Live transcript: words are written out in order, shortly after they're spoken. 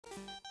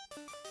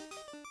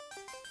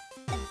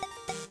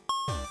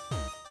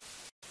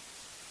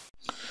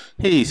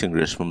Hey,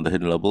 Singers from the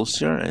Hidden Levels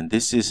here, and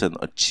this is an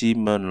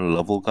achievement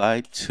level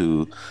guide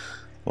to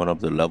one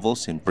of the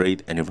levels in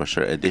Braid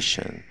Anniversary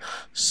Edition.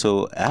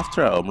 So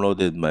after I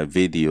uploaded my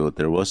video,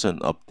 there was an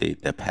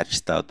update that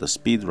patched out the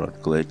speedrun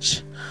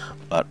glitch,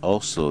 but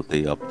also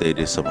they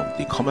updated some of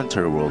the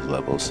Commentary World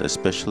levels.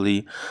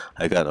 Especially,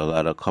 I got a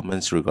lot of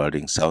comments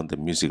regarding sound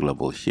and music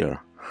level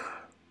here.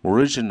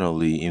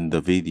 Originally in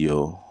the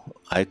video,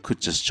 I could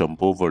just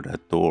jump over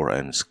that door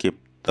and skip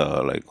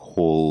the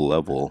whole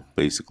level,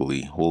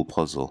 basically whole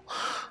puzzle.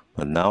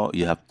 But now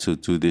you have to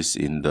do this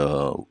in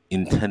the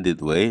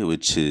intended way,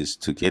 which is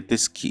to get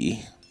this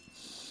key,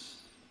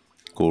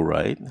 go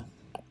right,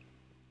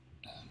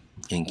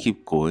 and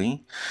keep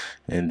going.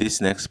 And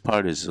this next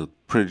part is a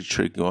pretty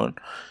tricky one.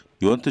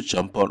 You want to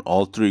jump on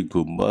all three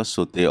Goombas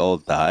so they all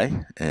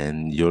die,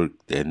 and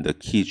then the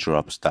key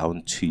drops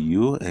down to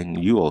you,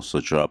 and you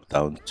also drop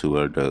down to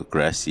where the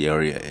grassy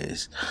area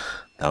is,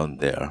 down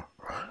there.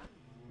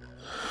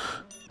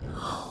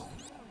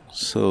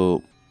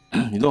 So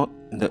you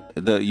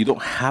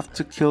don't have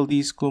to kill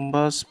these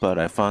Goombas, but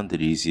I found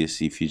it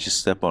easiest if you just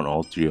step on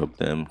all three of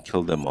them,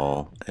 kill them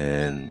all,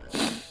 and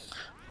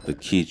the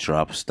key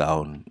drops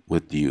down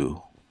with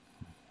you.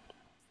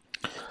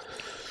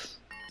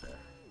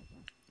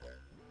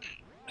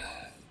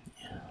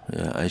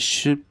 Yeah, I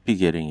should be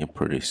getting it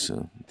pretty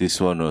soon. It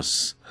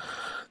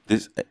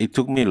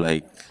took me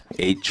like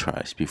 8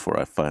 tries before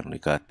I finally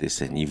got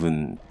this, and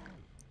even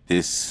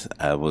this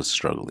I was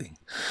struggling.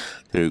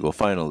 There you go,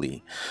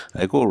 finally.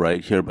 I go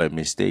right here by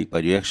mistake,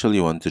 but you actually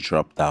want to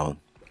drop down.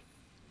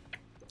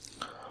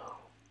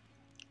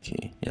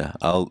 Okay, yeah,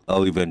 I'll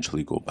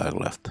eventually go back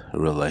left. I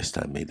realized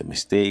I made a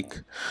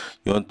mistake.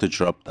 You want to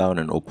drop down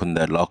and open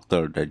that lock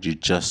door that you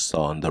just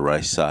saw on the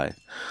right side.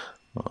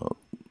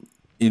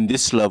 In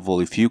this level,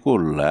 if you go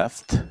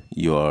left,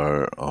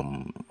 your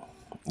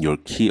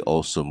key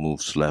also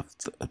moves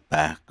left,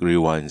 back,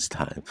 rewinds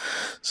time.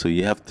 So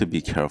you have to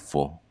be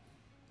careful.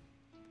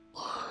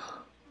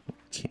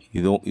 Okay,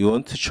 you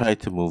want to try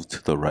to move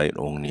to the right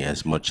only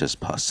as much as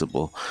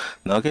possible.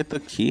 Now get the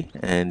key,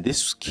 and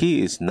this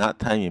key is not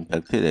time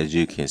impacted, as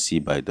you can see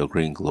by the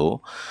green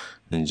glow.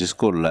 And just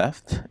go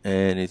left,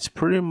 and it's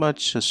pretty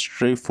much a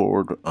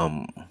straightforward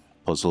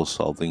puzzle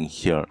solving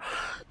here.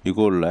 You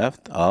go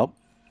left, up,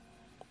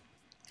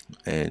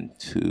 and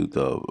to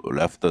the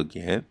left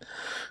again.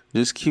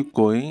 Just keep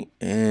going,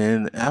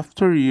 and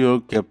after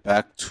you get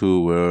back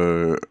to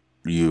where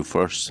you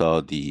first saw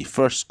the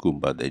first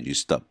Goomba that you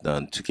stopped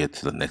on to get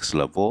to the next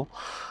level,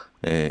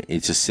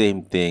 it's the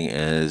same thing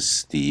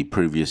as the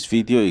previous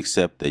video,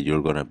 except that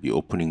you're gonna be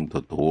opening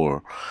the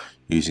door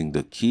using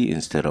the key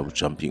instead of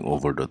jumping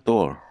over the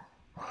door.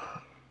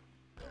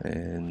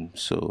 And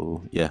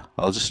so yeah,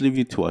 I'll just leave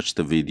you to watch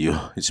the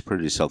video. It's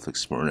pretty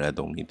self-explanatory. I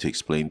don't need to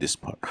explain this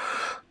part.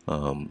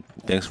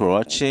 Thanks for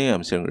watching.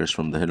 I'm Singers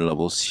from the Hidden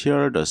Levels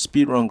here. The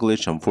speedrun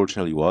glitch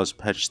unfortunately was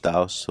patched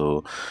out,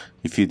 so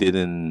if you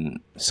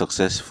didn't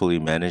successfully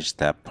manage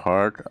that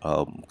part,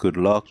 good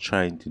luck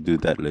trying to do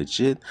that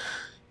legit.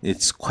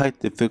 It's quite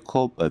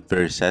difficult but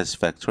very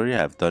satisfactory.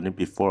 I've done it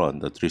before on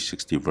the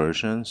 360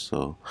 version,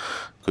 so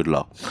good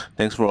luck.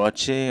 Thanks for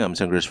watching. I'm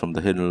Singers from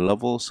the Hidden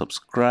Level.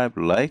 Subscribe,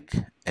 like,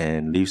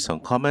 and leave some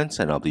comments,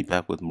 and I'll be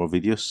back with more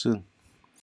videos soon.